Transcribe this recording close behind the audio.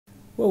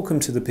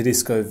Welcome to the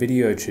Perdisco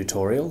video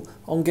tutorial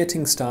on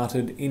getting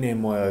started in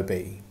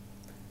MYOB.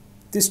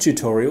 This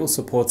tutorial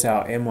supports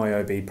our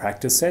MYOB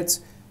practice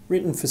sets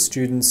written for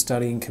students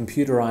studying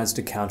computerized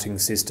accounting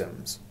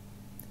systems.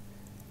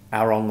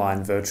 Our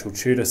online virtual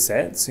tutor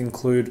sets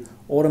include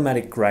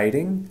automatic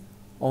grading,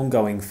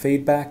 ongoing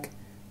feedback,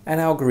 and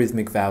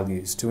algorithmic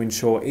values to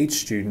ensure each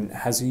student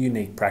has a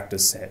unique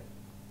practice set.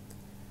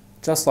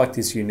 Just like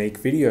this unique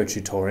video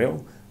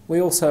tutorial,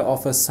 we also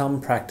offer some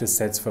practice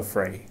sets for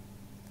free.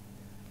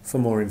 For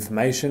more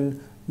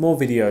information, more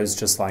videos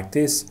just like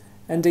this,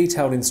 and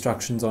detailed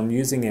instructions on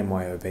using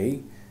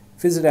MYOB,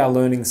 visit our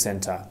Learning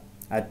Centre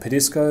at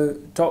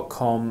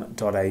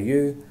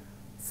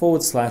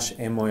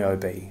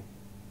perdisco.com.au/MYOB.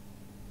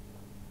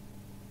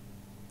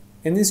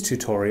 In this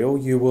tutorial,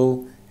 you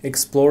will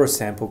explore a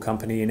sample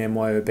company in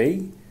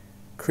MYOB,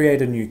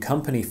 create a new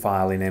company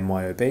file in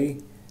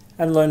MYOB,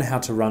 and learn how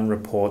to run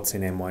reports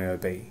in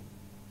MYOB.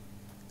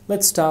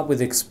 Let's start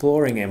with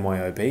exploring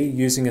MYOB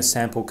using a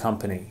sample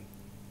company.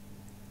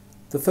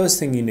 The first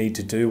thing you need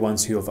to do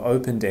once you have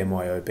opened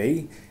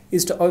MYOB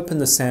is to open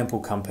the sample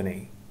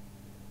company.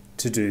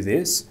 To do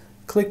this,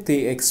 click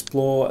the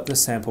Explore the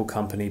Sample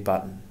Company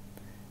button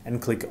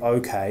and click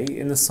OK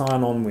in the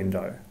Sign On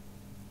window.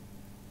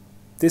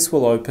 This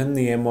will open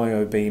the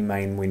MYOB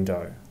main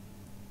window.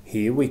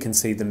 Here we can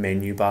see the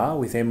menu bar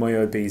with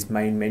MYOB's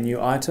main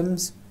menu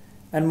items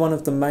and one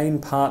of the main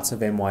parts of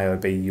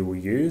MYOB you will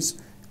use,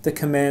 the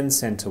Command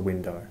Center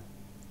window.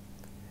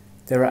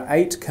 There are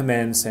 8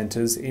 command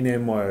centers in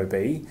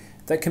MYOB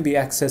that can be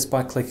accessed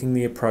by clicking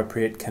the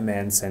appropriate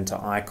command center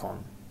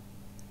icon.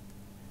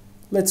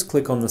 Let's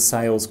click on the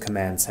Sales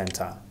Command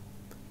Center.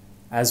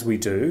 As we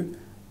do,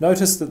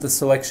 notice that the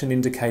selection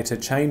indicator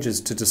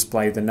changes to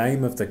display the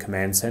name of the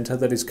command center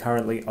that is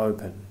currently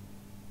open.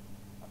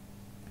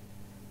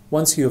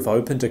 Once you have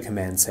opened a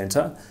command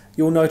center,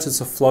 you will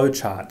notice a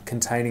flowchart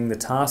containing the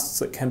tasks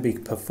that can be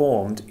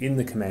performed in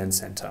the command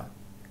center.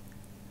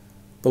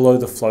 Below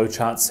the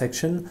flowchart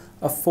section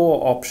are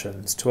 4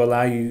 options to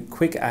allow you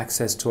quick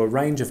access to a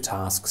range of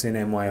tasks in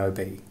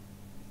MYOB.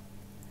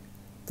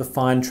 The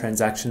Find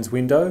Transactions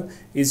window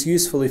is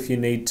useful if you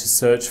need to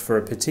search for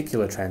a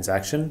particular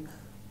transaction,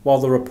 while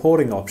the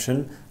Reporting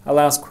option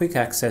allows quick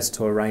access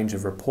to a range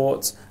of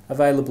reports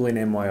available in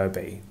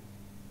MYOB.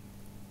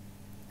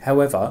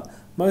 However,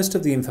 most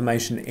of the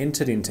information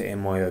entered into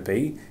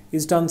MYOB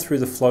is done through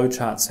the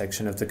flowchart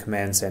section of the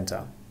Command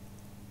Center.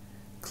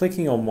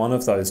 Clicking on one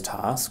of those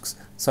tasks,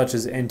 such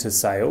as Enter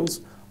Sales,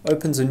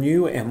 opens a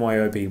new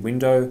MYOB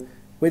window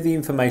where the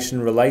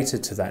information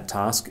related to that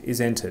task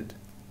is entered.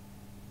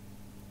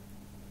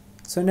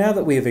 So now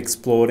that we have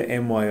explored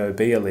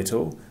MYOB a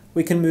little,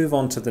 we can move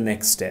on to the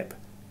next step,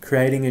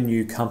 creating a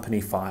new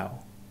company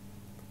file.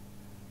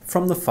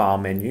 From the File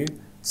menu,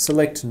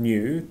 select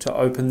New to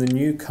open the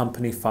New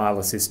Company File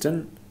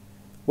Assistant,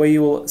 where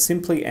you will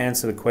simply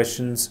answer the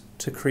questions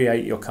to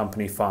create your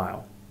company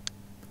file.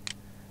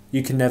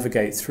 You can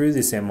navigate through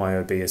this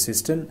MYOB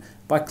assistant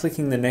by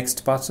clicking the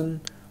Next button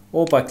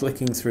or by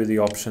clicking through the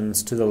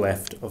options to the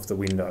left of the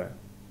window.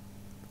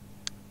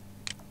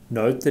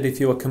 Note that if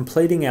you are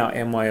completing our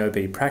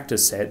MYOB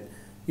practice set,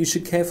 you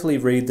should carefully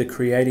read the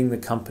Creating the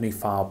Company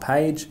File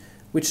page,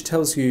 which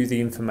tells you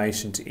the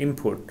information to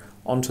input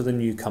onto the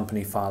new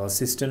Company File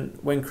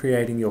Assistant when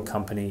creating your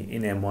company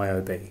in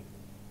MYOB.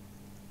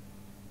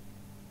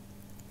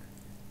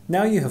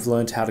 Now you have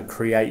learned how to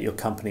create your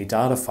company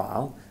data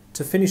file.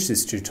 To finish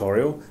this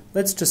tutorial,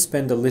 let's just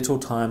spend a little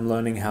time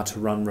learning how to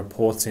run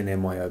reports in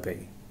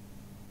MYOB.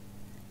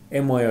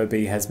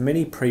 MYOB has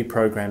many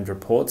pre-programmed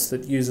reports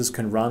that users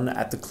can run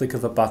at the click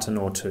of a button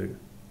or two.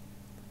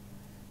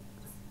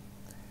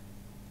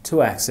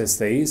 To access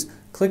these,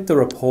 click the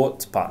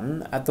Reports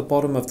button at the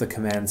bottom of the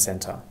Command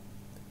Center.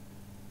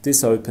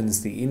 This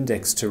opens the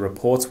Index to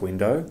Reports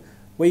window,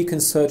 where you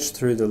can search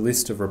through the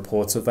list of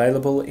reports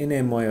available in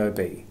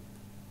MYOB.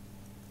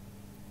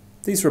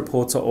 These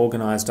reports are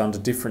organised under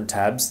different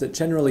tabs that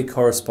generally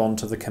correspond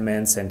to the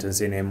command centers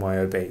in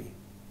MYOB.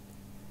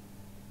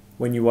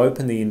 When you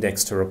open the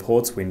Index to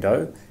Reports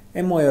window,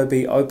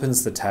 MYOB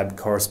opens the tab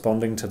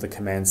corresponding to the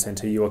command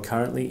center you are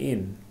currently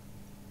in.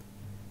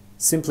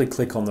 Simply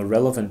click on the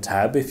relevant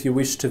tab if you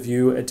wish to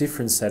view a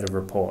different set of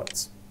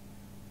reports.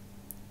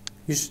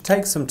 You should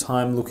take some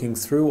time looking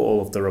through all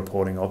of the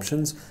reporting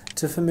options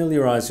to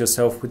familiarise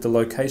yourself with the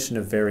location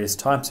of various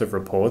types of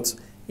reports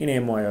in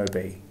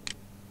MYOB.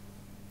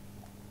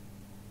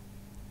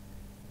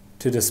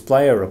 To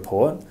display a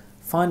report,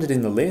 find it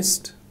in the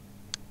list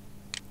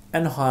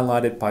and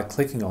highlight it by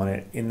clicking on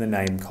it in the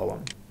Name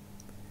column.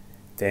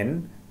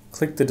 Then,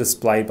 click the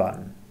Display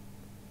button.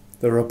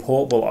 The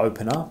report will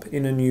open up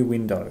in a new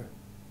window.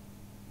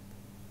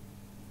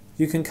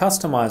 You can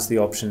customize the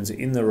options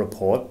in the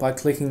report by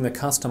clicking the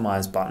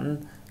Customize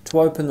button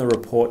to open the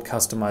Report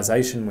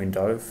Customization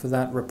window for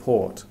that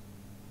report.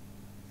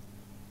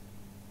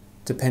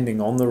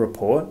 Depending on the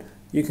report,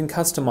 you can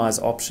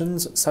customize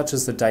options such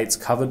as the dates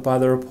covered by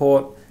the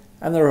report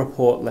and the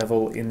report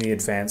level in the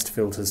Advanced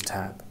Filters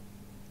tab.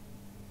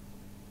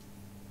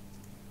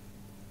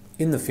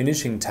 In the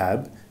Finishing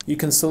tab, you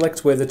can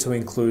select whether to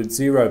include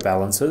zero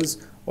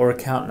balances or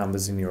account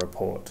numbers in your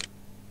report.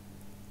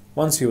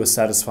 Once you are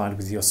satisfied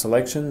with your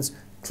selections,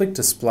 click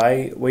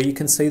Display where you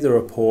can see the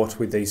report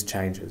with these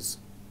changes.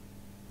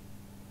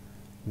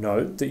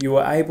 Note that you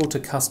are able to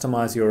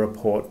customize your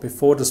report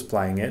before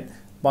displaying it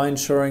by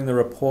ensuring the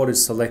report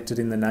is selected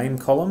in the Name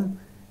column,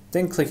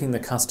 then clicking the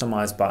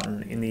Customize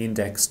button in the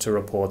Index to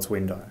Reports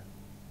window.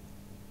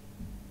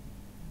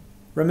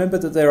 Remember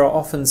that there are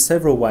often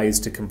several ways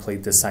to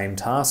complete the same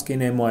task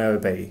in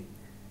MYOB.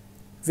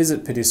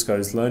 Visit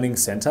Perdisco's Learning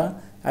Centre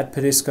at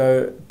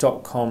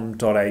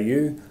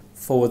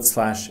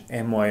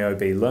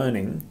perdisco.com.au/MYOB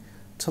Learning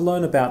to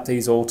learn about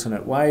these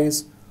alternate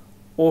ways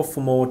or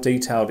for more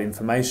detailed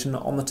information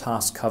on the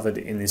task covered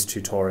in this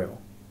tutorial.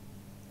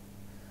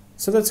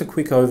 So that's a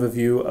quick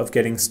overview of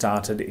getting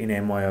started in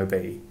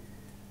MYOB.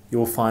 You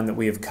will find that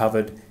we have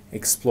covered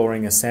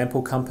exploring a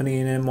sample company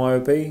in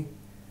MYOB,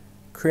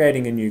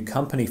 creating a new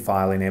company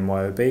file in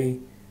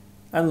MYOB,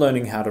 and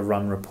learning how to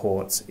run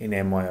reports in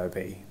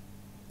MYOB.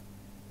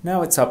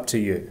 Now it's up to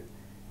you.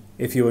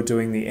 If you are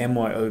doing the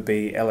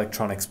MYOB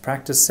electronics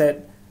practice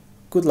set,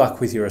 good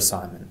luck with your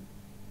assignment.